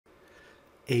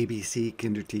ABC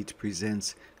Kinderteach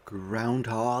presents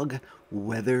Groundhog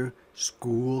Weather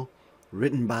School,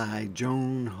 written by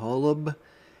Joan Holub,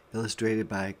 illustrated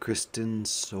by Kristen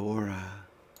Sora.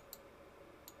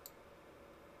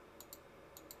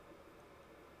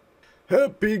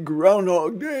 Happy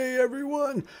Groundhog Day,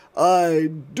 everyone!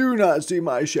 I do not see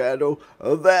my shadow.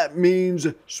 That means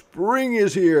spring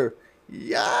is here.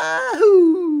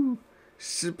 Yahoo!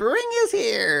 Spring is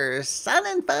here! Sun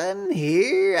and fun,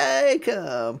 here I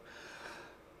come.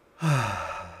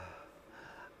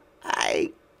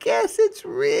 I guess it's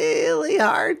really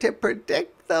hard to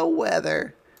predict the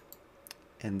weather.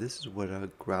 And this is what a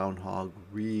groundhog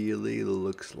really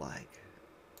looks like.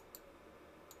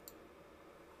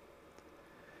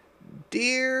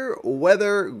 Dear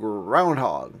Weather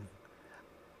Groundhog,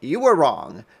 you were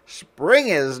wrong. Spring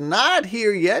is not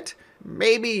here yet.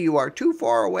 Maybe you are too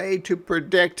far away to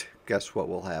predict, guess what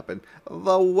will happen,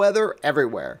 the weather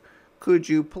everywhere. Could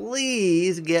you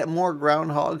please get more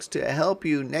groundhogs to help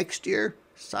you next year?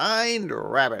 Signed,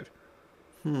 Rabbit.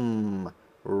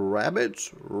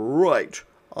 Rabbits? Right.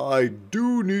 I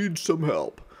do need some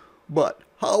help. But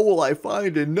how will I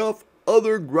find enough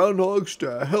other groundhogs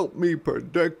to help me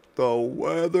predict the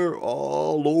weather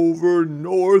all over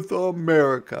North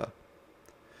America?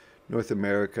 North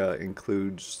America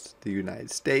includes the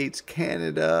United States,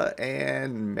 Canada,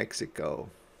 and Mexico.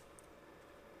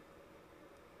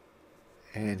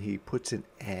 And he puts an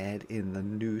ad in the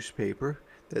newspaper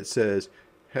that says,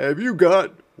 "Have you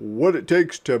got what it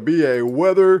takes to be a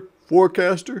weather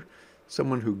forecaster?"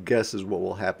 Someone who guesses what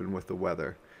will happen with the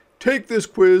weather. Take this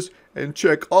quiz and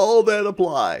check all that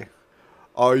apply.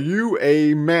 Are you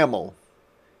a mammal?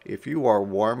 If you are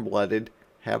warm-blooded,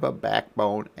 have a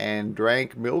backbone, and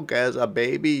drank milk as a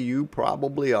baby, you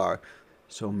probably are.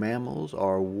 So mammals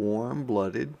are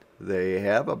warm-blooded, they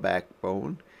have a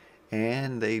backbone,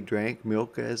 and they drank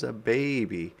milk as a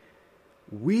baby.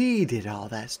 We did all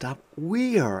that stuff.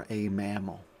 We are a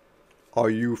mammal. Are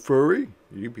you furry?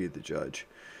 You be the judge.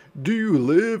 Do you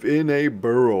live in a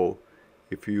burrow?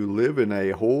 If you live in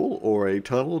a hole or a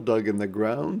tunnel dug in the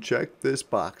ground, check this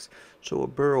box. So a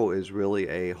burrow is really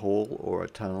a hole or a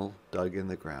tunnel dug in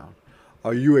the ground.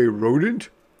 Are you a rodent?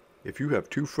 If you have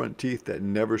two front teeth that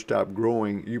never stop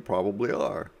growing, you probably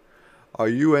are. Are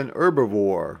you an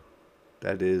herbivore?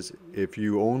 That is, if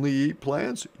you only eat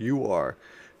plants, you are.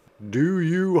 Do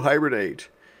you hibernate?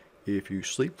 If you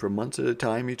sleep for months at a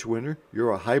time each winter,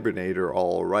 you're a hibernator,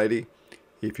 alrighty.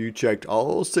 If you checked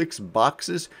all 6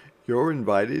 boxes, you're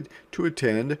invited to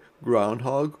attend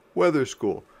Groundhog Weather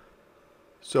School.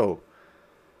 So,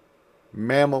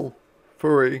 mammal,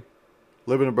 furry,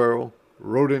 live in a burrow,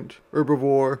 rodent,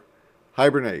 herbivore,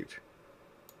 hibernate.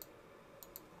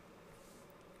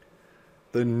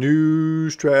 The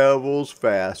news travels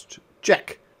fast.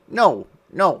 Check. No,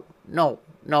 no, no,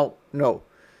 no, no.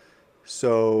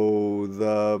 So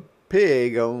the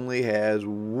pig only has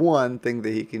one thing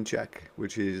that he can check,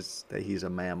 which is that he's a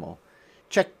mammal.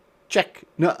 Check, check,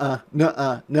 nuh-uh,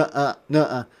 nuh-uh, nuh-uh,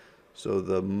 nuh-uh. So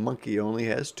the monkey only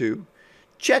has 2.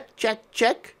 Check, check,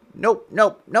 check. Nope,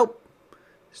 nope, nope.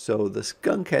 So the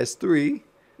skunk has 3.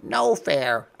 No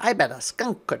fair. I bet a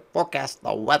skunk could forecast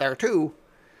the weather too.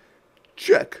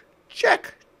 Check,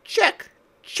 check, check,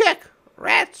 check.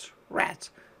 Rats, rats.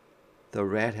 The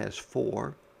rat has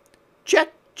 4.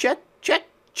 Check, check, check,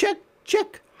 check,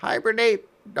 check. Hibernate,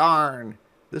 darn.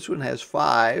 This one has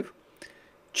 5.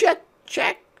 Check,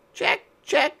 check, check,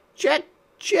 check, check,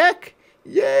 check.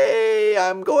 Yay,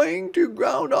 I'm going to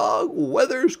Groundhog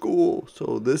Weather School.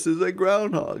 So this is a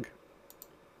groundhog.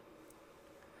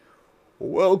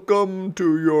 Welcome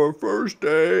to your first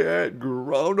day at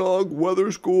Groundhog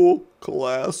Weather School,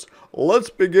 class. Let's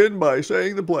begin by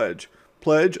saying the pledge.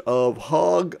 Pledge of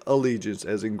hog allegiance,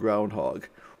 as in groundhog.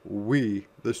 We,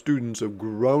 the students of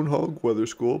Groundhog Weather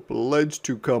School, pledge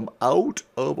to come out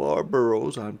of our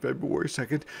burrows on February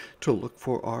 2nd to look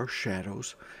for our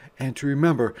shadows. And to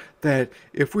remember that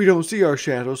if we don't see our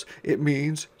shadows, it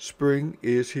means spring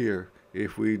is here.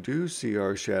 If we do see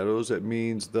our shadows, it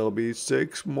means there'll be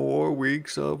 6 more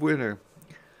weeks of winter.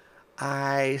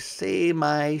 I see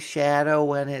my shadow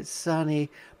when it's sunny,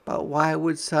 but why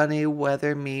would sunny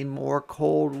weather mean more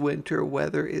cold winter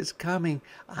weather is coming?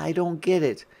 I don't get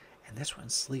it. And this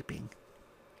one's sleeping.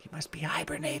 He must be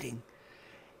hibernating.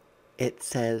 It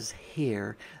says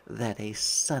here that a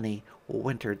sunny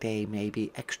winter day may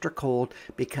be extra cold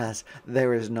because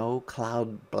there is no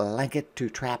cloud blanket to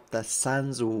trap the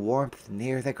sun's warmth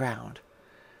near the ground.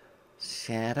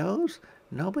 Shadows?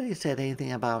 Nobody said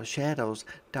anything about shadows,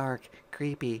 dark,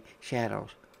 creepy shadows.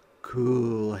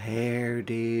 Cool hair,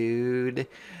 dude.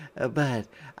 But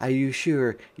are you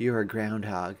sure you're a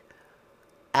groundhog?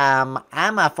 I'm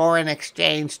a foreign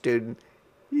exchange student.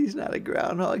 He's not a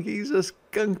groundhog. He's a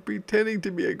skunk pretending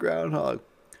to be a groundhog.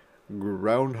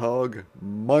 Groundhog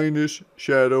minus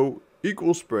shadow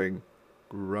equals spring.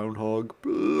 Groundhog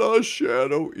plus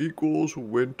shadow equals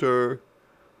winter.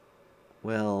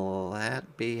 Will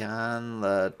that be on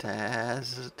the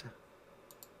test?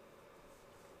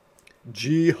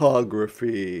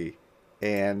 Geography.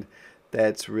 And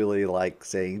that's really like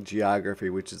saying geography,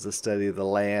 which is the study of the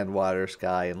land, water,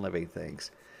 sky, and living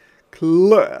things.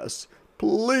 Class,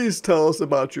 please tell us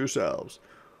about yourselves.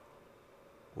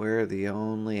 We're the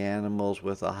only animals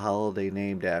with a holiday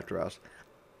named after us.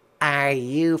 Are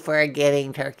you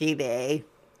forgetting Turkey Day?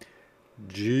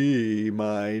 Gee,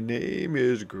 my name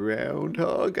is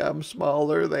Groundhog. I'm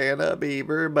smaller than a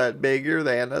beaver, but bigger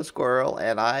than a squirrel,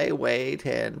 and I weigh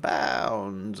 10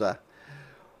 pounds.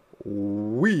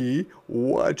 We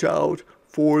watch out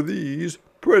for these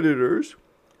predators: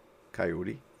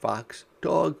 Coyote, fox,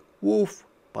 dog, wolf,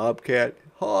 bobcat,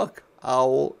 hawk,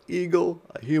 owl, eagle,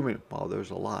 a human. Wow,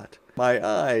 there's a lot. My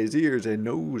eyes, ears, and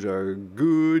nose are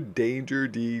good danger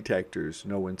detectors.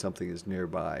 Know when something is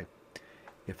nearby.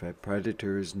 if a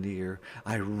predator is near,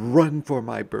 I run for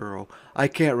my burrow. I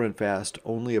can't run fast,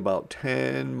 only about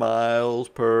 10 miles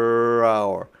per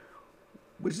hour,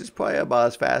 which is probably about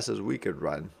as fast as we could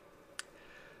run.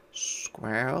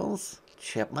 Squirrels,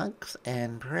 chipmunks,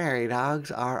 and prairie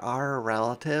dogs are our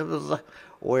relatives.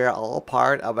 We're all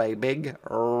part of a big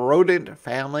rodent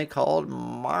family called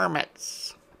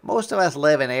marmots. Most of us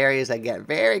live in areas that get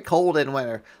very cold in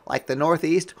winter, like the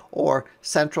Northeast or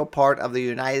central part of the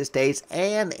United States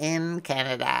and in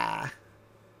Canada.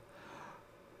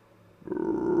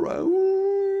 Groundhog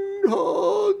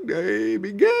Day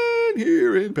began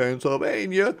here in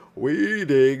Pennsylvania. We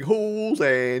dig holes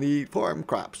and eat farm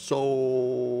crops.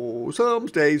 So some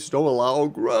states don't allow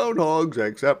groundhogs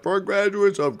except for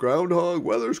graduates of Groundhog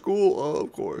Weather School,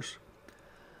 of course.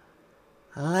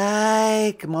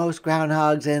 Like most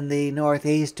groundhogs in the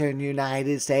northeastern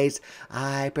United States,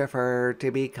 I prefer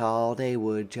to be called a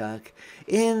woodchuck.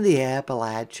 In the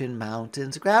Appalachian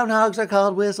Mountains, groundhogs are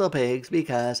called whistle pigs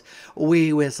because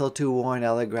we whistle to warn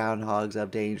other groundhogs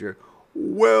of danger.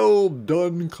 Well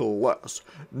done, class.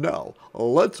 Now,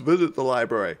 let's visit the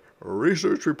library.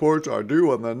 Research reports are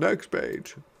due on the next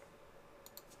page.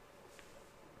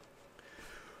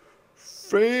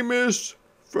 Famous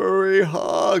furry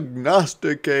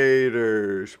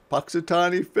hognosticators.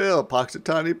 Puxatawny Phil,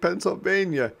 Puxatawny,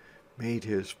 Pennsylvania, made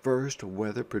his first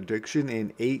weather prediction in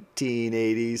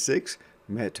 1886.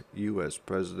 Met U.S.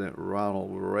 President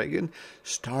Ronald Reagan.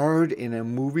 Starred in a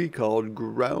movie called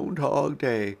Groundhog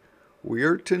Day.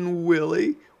 Weirton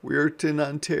Willie, Weirton,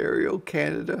 Ontario,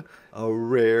 Canada. A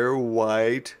rare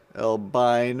white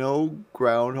albino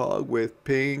groundhog with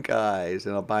pink eyes.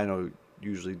 And albino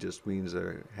usually just means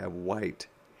they have white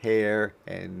hair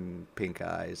and pink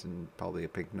eyes and probably a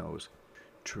pink nose.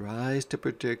 Tries to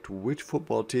predict which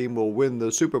football team will win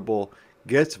the Super Bowl.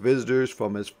 Gets visitors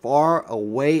from as far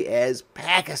away as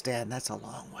Pakistan. That's a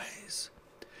long ways.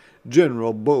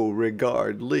 General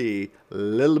Beauregard Lee,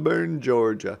 Lilburn,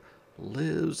 Georgia,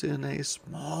 lives in a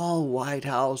small white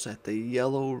house at the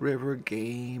Yellow River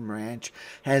Game Ranch.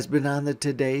 Has been on the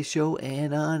Today Show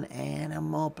and on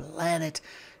Animal Planet.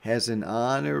 Has an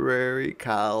honorary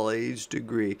college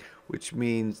degree, which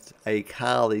means a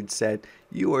college said,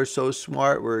 "You are so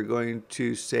smart, we're going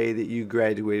to say that you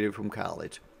graduated from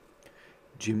college."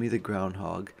 Jimmy the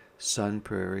Groundhog, Sun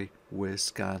Prairie,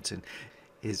 Wisconsin,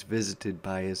 is visited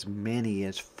by as many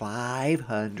as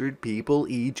 500 people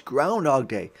each Groundhog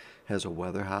Day. Has a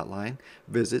weather hotline,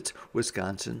 visits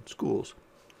Wisconsin schools.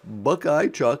 Buckeye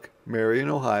Chuck, Marion,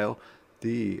 Ohio,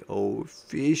 the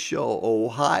official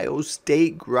Ohio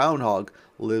State groundhog,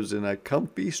 lives in a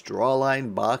comfy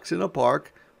straw-lined box in a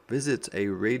park, visits a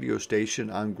radio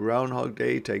station on Groundhog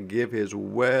Day to give his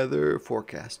weather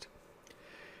forecast.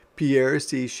 Pierre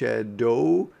C.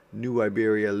 Chadeau, New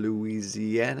Iberia,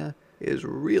 Louisiana, is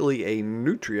really a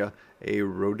nutria, a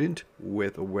rodent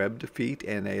with webbed feet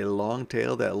and a long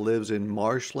tail that lives in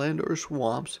marshland or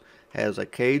swamps, has a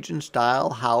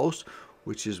Cajun-style house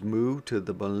which is moved to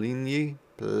the Bouligny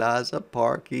Plaza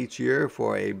Park each year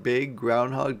for a big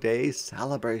Groundhog Day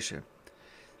celebration.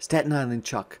 Staten Island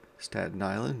Chuck, Staten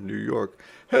Island, New York,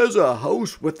 has a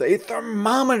house with a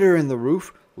thermometer in the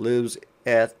roof, lives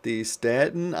at the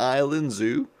Staten Island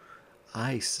Zoo.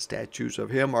 Ice statues of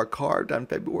him are carved on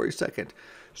February 2nd.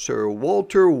 Sir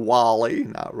Walter Wally,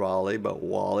 not Raleigh, but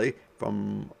Wally,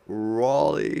 from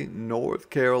Raleigh, North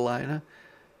Carolina,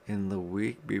 In the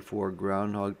week before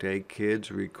Groundhog Day, kids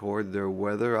record their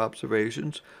weather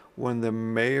observations. When the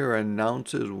mayor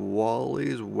announces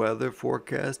Wally's weather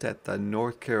forecast at the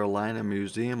North Carolina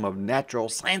Museum of Natural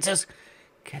Sciences,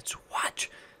 kids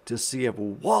watch to see if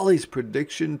Wally's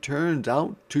prediction turns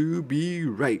out to be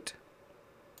right.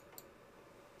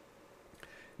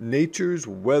 Nature's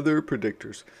weather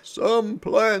predictors. Some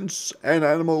plants and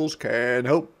animals can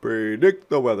help predict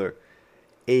the weather.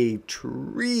 A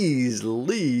tree's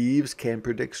leaves can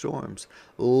predict storms.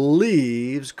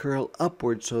 Leaves curl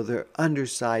upward so their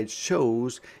underside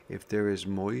shows if there is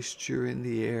moisture in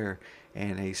the air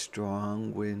and a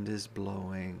strong wind is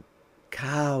blowing.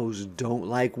 Cows don't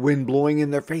like wind blowing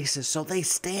in their faces, so they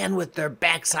stand with their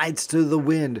backsides to the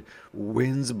wind.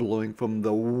 Winds blowing from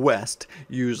the west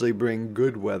usually bring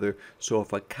good weather, so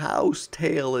if a cow's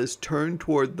tail is turned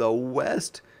toward the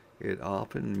west, it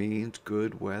often means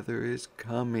good weather is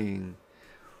coming.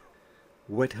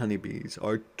 Wet honeybees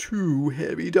are too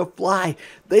heavy to fly.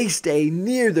 They stay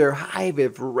near their hive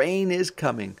if rain is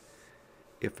coming.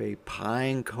 If a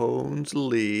pine cone's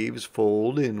leaves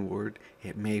fold inward,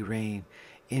 it may rain.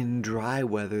 In dry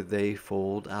weather, they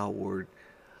fold outward.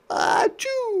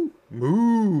 Achoo!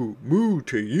 Moo! Moo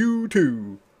to you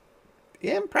too!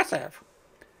 Impressive.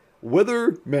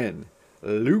 Weathermen.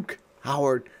 Luke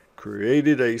Howard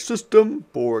created a system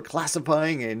for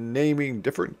classifying and naming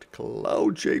different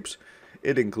cloud shapes.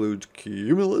 It includes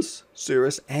cumulus,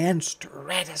 cirrus, and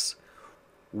stratus.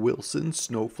 Wilson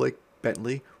Snowflake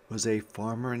Bentley was a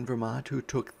farmer in Vermont who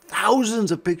took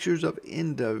thousands of pictures of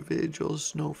individual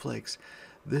snowflakes.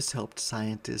 This helped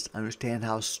scientists understand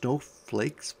how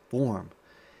snowflakes form.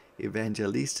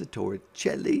 Evangelista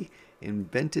Torricelli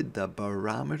invented the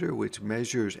barometer, which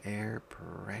measures air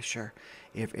pressure.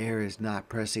 If air is not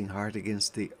pressing hard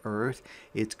against the earth,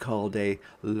 it's called a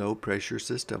low pressure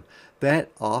system.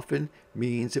 That often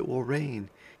means it will rain.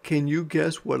 Can you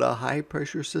guess what a high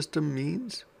pressure system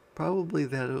means? Probably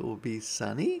that it will be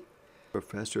sunny.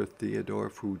 Professor Theodore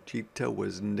Fujita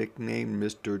was nicknamed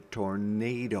Mr.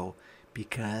 Tornado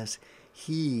because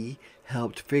he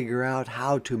helped figure out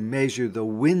how to measure the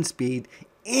wind speed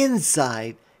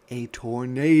inside a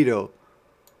tornado.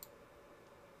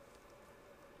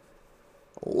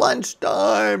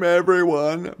 Lunchtime,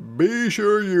 everyone. Be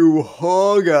sure you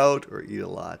hog out or eat a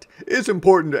lot. It's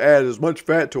important to add as much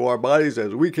fat to our bodies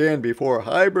as we can before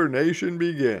hibernation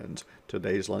begins.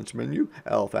 Today's lunch menu: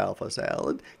 alfalfa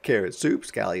salad, carrot soup,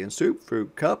 scallion soup,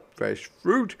 fruit cup, fresh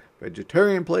fruit,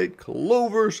 vegetarian plate,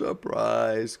 clover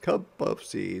surprise, cup of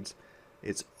seeds.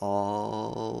 It's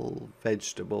all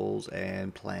vegetables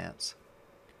and plants.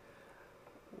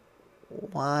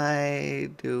 Why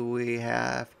do we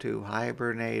have to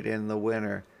hibernate in the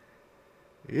winter?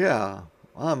 Yeah,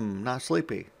 I'm not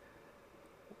sleepy.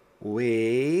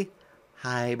 We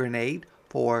hibernate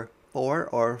for 4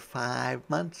 or 5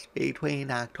 months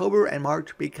between October and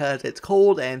March because it's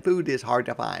cold and food is hard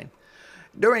to find.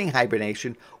 During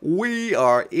hibernation, we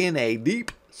are in a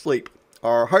deep sleep.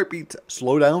 Our heartbeats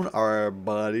slow down, our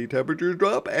body temperatures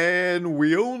drop, and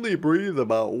we only breathe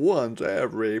about once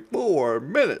every 4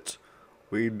 minutes.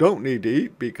 We don't need to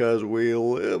eat because we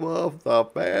live off the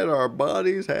fat our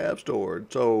bodies have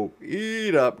stored. So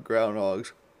eat up,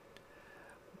 groundhogs.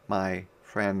 My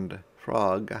friend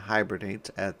Frog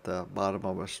hibernates at the bottom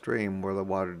of a stream where the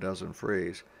water doesn't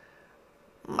freeze.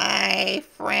 My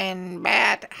friend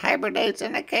Bat hibernates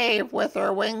in a cave with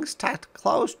her wings tucked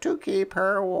close to keep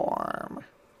her warm.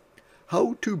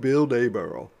 How to build a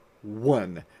burrow.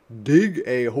 1. Dig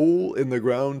a hole in the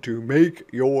ground to make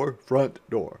your front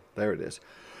door. There it is.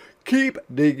 Keep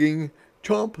digging.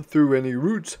 Chomp through any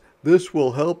roots. This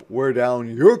will help wear down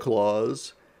your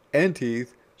claws and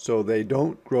teeth so they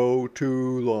don't grow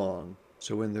too long.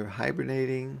 So when they're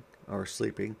hibernating or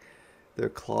sleeping, their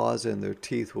claws and their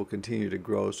teeth will continue to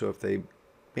grow. So if they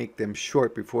make them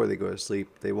short before they go to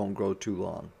sleep, they won't grow too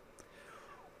long.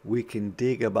 We can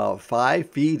dig about 5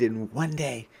 feet in one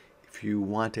day. If you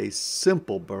want a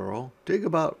simple burrow, dig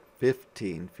about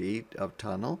 15 feet of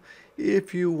tunnel.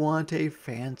 If you want a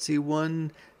fancy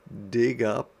one, dig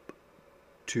up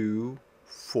to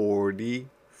 40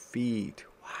 feet.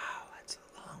 Wow, that's a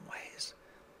long ways.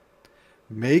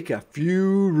 Make a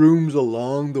few rooms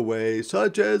along the way,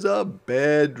 such as a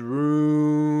bedroom,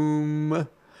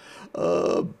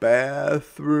 a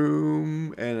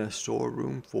bathroom, and a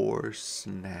storeroom for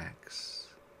snacks.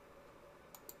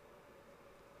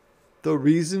 The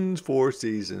reasons for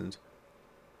seasons.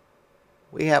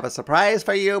 We have a surprise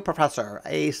for you, Professor,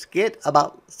 a skit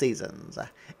about seasons.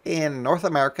 In North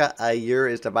America, a year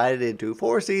is divided into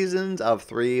 4 seasons of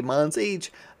 3 months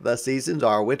each. The seasons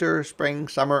are winter, spring,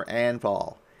 summer, and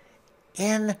fall.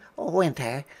 In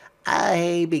winter,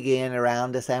 I begin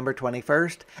around December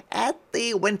 21st at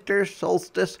the winter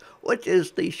solstice, which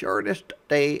is the shortest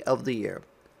day of the year.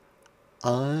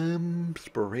 I'm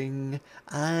spring.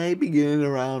 I begin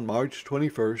around March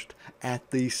 21st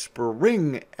at the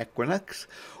spring equinox,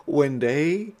 when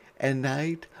day and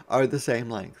night are the same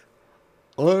length.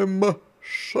 I'm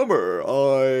summer.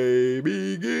 I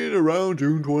begin around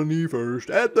June 21st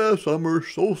at the summer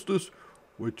solstice,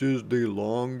 which is the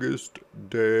longest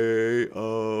day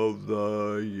of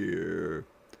the year.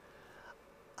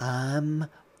 I'm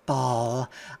fall.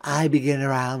 I begin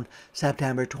around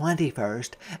September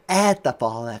 21st at the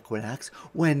fall equinox,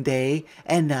 when day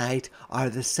and night are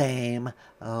the same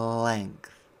length.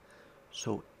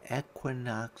 So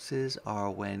equinoxes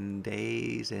are when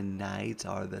days and nights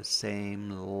are the same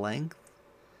length,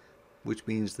 which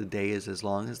means the day is as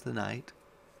long as the night.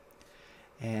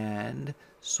 And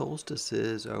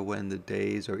solstices are when the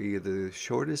days are either the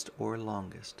shortest or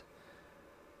longest.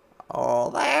 Oh,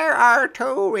 there are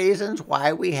two reasons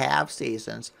why we have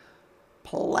seasons.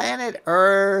 Planet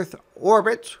Earth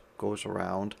orbits, goes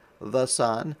around the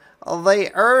sun.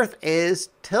 The Earth is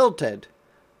tilted.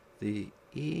 The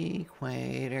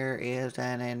equator is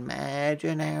an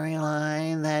imaginary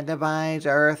line that divides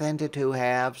Earth into two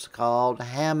halves called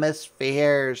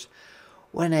hemispheres.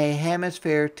 When a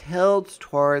hemisphere tilts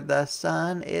toward the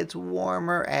sun, it's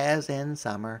warmer, as in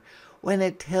summer. When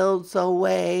it tilts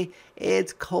away,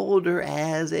 it's colder,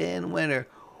 as in winter.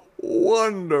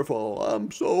 Wonderful!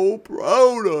 I'm so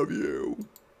proud of you.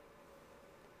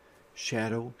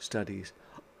 Shadow studies.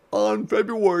 On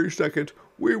February 2nd,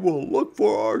 we will look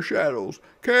for our shadows.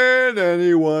 Can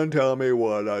anyone tell me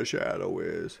what a shadow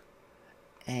is?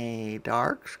 A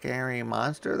dark, scary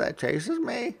monster that chases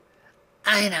me?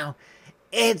 I know.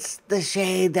 It's the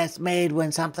shade that's made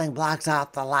when something blocks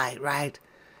out the light, right?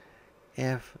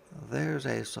 If there's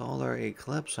a solar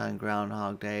eclipse on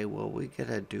Groundhog Day, will we get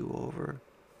a do-over?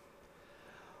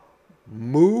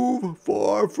 Move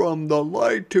far from the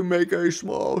light to make a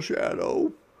small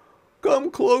shadow. Come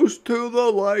close to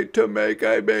the light to make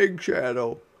a big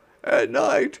shadow. At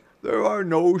night, there are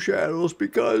no shadows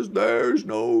because there's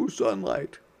no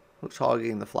sunlight. Who's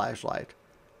hogging the flashlight?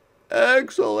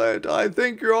 Excellent! I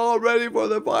think you're all ready for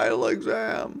the final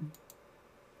exam.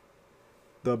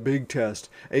 The big test,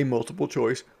 a multiple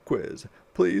choice quiz.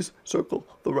 Please circle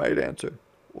the right answer.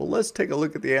 Well, let's take a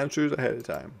look at the answers ahead of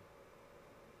time.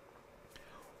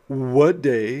 What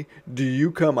day do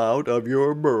you come out of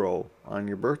your burrow? On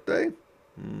your birthday?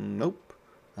 Nope.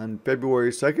 On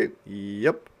February 2nd?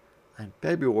 Yep. On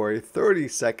February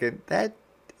 32nd, that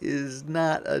is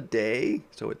not a day,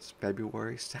 so it's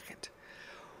February 2nd.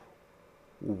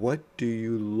 What do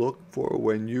you look for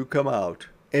when you come out?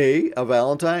 A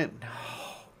Valentine? No.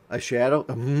 A shadow?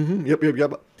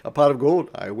 Yep. A pot of gold?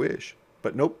 I wish.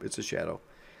 But nope, it's a shadow.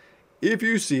 If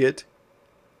you see it,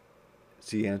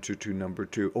 see answer to number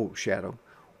 2. Oh, shadow.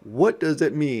 What does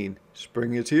it mean?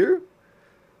 Spring is here?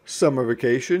 Summer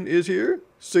vacation is here?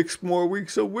 6 more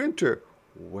weeks of winter.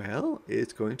 Well,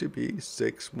 it's going to be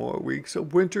 6 more weeks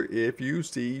of winter if you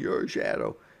see your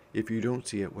shadow. If you don't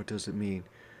see it, what does it mean?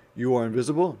 You are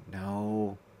invisible?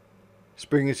 No.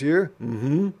 Spring is here?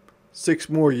 6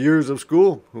 more years of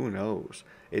school? Who knows?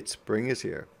 It's spring is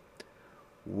here.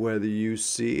 Whether you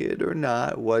see it or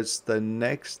not, what's the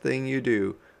next thing you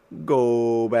do?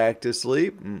 Go back to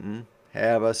sleep?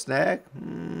 Have a snack?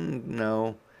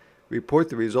 No. Report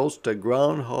the results to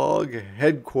Groundhog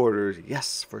headquarters.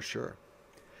 Yes, for sure.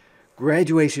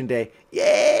 Graduation day.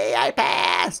 Yay, I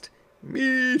passed!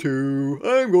 Me too.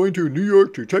 I'm going to New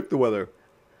York to check the weather.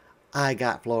 I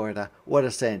got Florida. What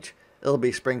a cinch. It'll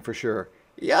be spring for sure.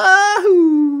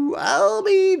 Yahoo! I'll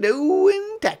be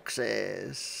doing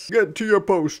Texas. Get to your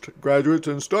post, graduates,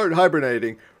 and start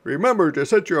hibernating. Remember to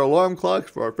set your alarm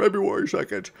clocks for February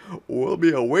 2nd. We'll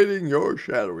be awaiting your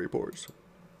shadow reports.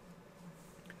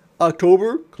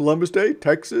 October, Columbus Day,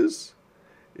 Texas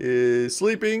is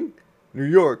sleeping. New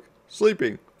York,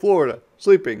 sleeping. Florida,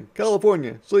 sleeping.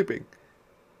 California, sleeping.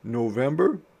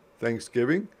 November,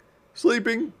 Thanksgiving,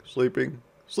 sleeping.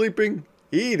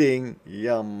 Eating,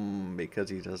 yum, because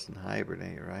he doesn't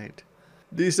hibernate, right?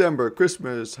 December,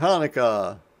 Christmas,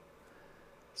 Hanukkah,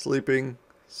 sleeping.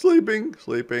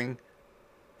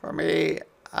 For me,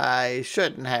 I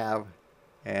shouldn't have.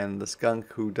 And the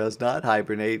skunk who does not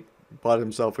hibernate bought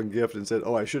himself a gift and said,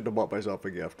 oh, I shouldn't have bought myself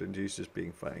a gift. And he's just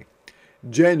being funny.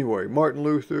 January, Martin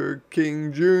Luther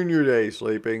King Jr. Day,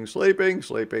 sleeping.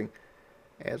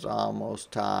 It's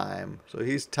almost time. So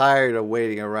he's tired of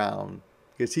waiting around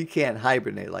because he can't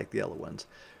hibernate like the other ones.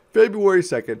 February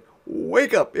 2nd,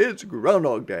 wake up, it's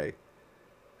Groundhog Day.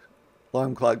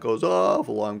 Alarm clock goes off,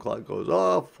 alarm clock goes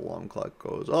off, alarm clock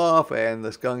goes off, and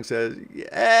the skunk says,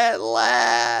 "At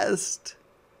last!"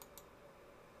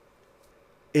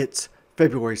 It's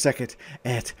February 2nd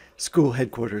at school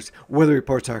headquarters. Weather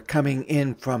reports are coming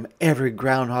in from every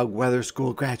Groundhog Weather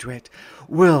School graduate.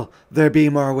 Will there be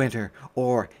more winter,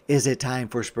 or is it time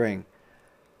for spring?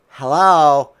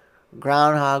 Hello,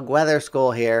 Groundhog Weather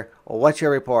School here. What's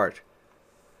your report?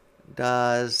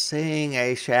 Does seeing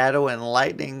a shadow and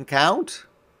lightning count?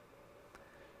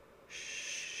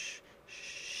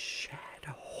 Shadow.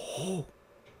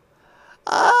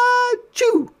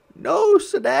 Achoo! No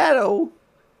shadow.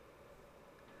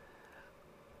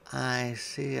 I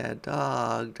see a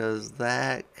dog. Does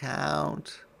that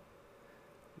count?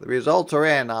 The results are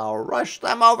in. I'll rush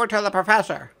them over to the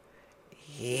professor.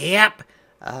 Yep,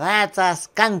 that's a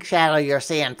skunk shadow you're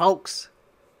seeing, folks.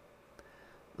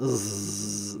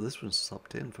 This one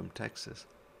slipped in from Texas.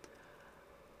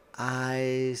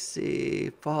 I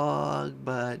see fog,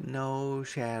 but no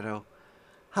shadow.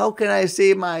 How can I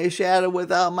see my shadow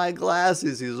without my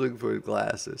glasses? He's looking for his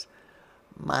glasses.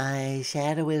 My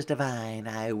shadow is divine.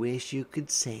 I wish you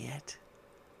could see it.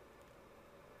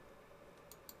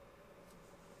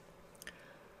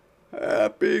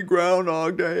 Happy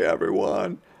Groundhog Day,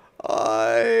 everyone.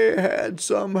 I had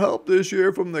some help this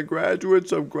year from the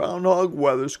graduates of Groundhog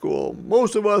Weather School.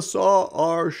 Most of us saw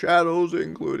our shadows,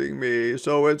 including me,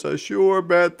 so it's a sure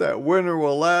bet that winter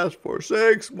will last for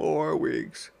 6 more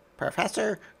weeks.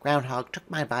 Professor Groundhog took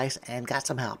my advice and got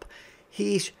some help.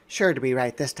 He's sure to be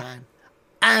right this time.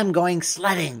 I'm going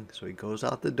sledding. So he goes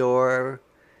out the door.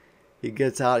 He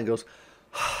gets out and goes,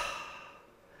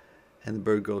 and the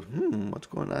bird goes, what's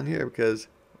going on here? Because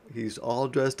he's all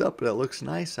dressed up and it looks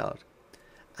nice out.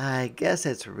 I guess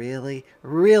it's really,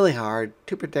 really hard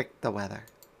to predict the weather.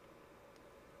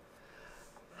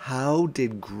 How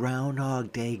did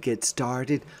Groundhog Day get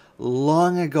started?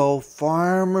 Long ago,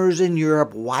 farmers in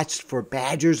Europe watched for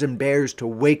badgers and bears to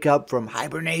wake up from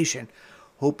hibernation,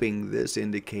 hoping this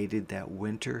indicated that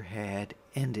winter had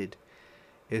ended.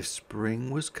 If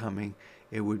spring was coming,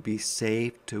 it would be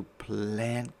safe to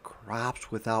plant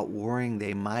crops without worrying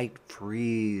they might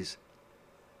freeze.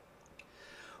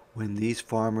 When these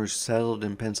farmers settled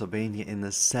in Pennsylvania in the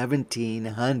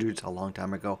 1700s, a long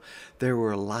time ago, there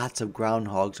were lots of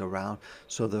groundhogs around,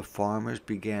 so the farmers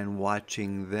began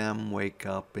watching them wake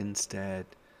up instead.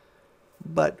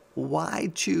 But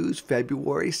why choose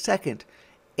February 2nd?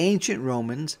 Ancient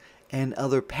Romans and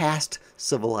other past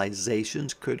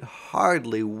civilizations could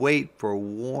hardly wait for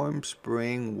warm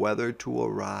spring weather to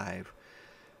arrive.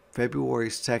 February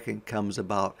 2nd comes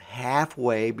about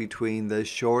halfway between the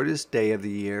shortest day of the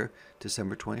year,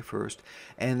 December 21st,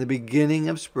 and the beginning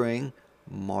of spring,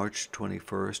 March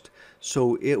 21st,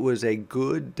 so it was a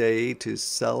good day to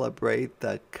celebrate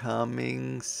the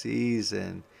coming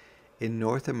season. In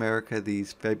North America,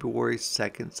 these February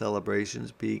 2nd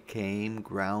celebrations became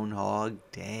Groundhog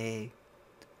Day.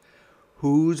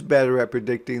 Who's better at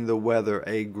predicting the weather,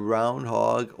 a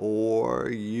groundhog or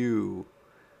you?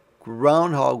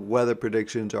 Groundhog weather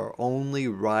predictions are only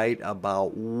right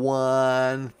about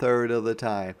 1/3 of the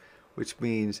time, which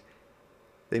means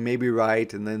they may be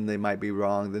right and then they might be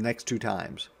wrong the next 2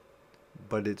 times.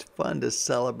 But it's fun to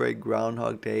celebrate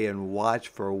Groundhog Day and watch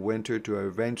for winter to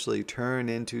eventually turn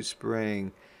into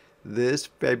spring. This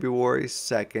February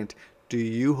 2nd, do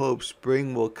you hope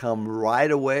spring will come right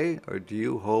away, or do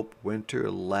you hope winter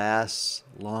lasts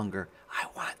longer? I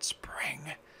want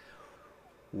spring.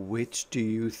 Which do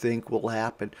you think will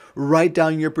happen? Write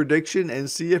down your prediction and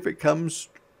see if it comes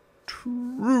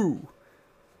true.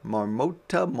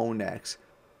 Marmota monax.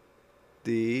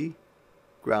 The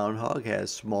groundhog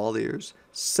has small ears,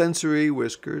 sensory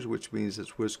whiskers, which means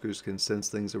its whiskers can sense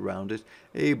things around it,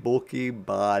 a bulky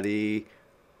body,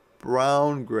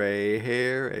 brown-gray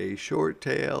hair, a short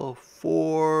tail,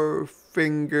 4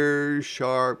 fingers,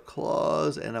 sharp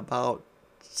claws, and about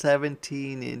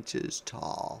 17 inches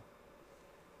tall.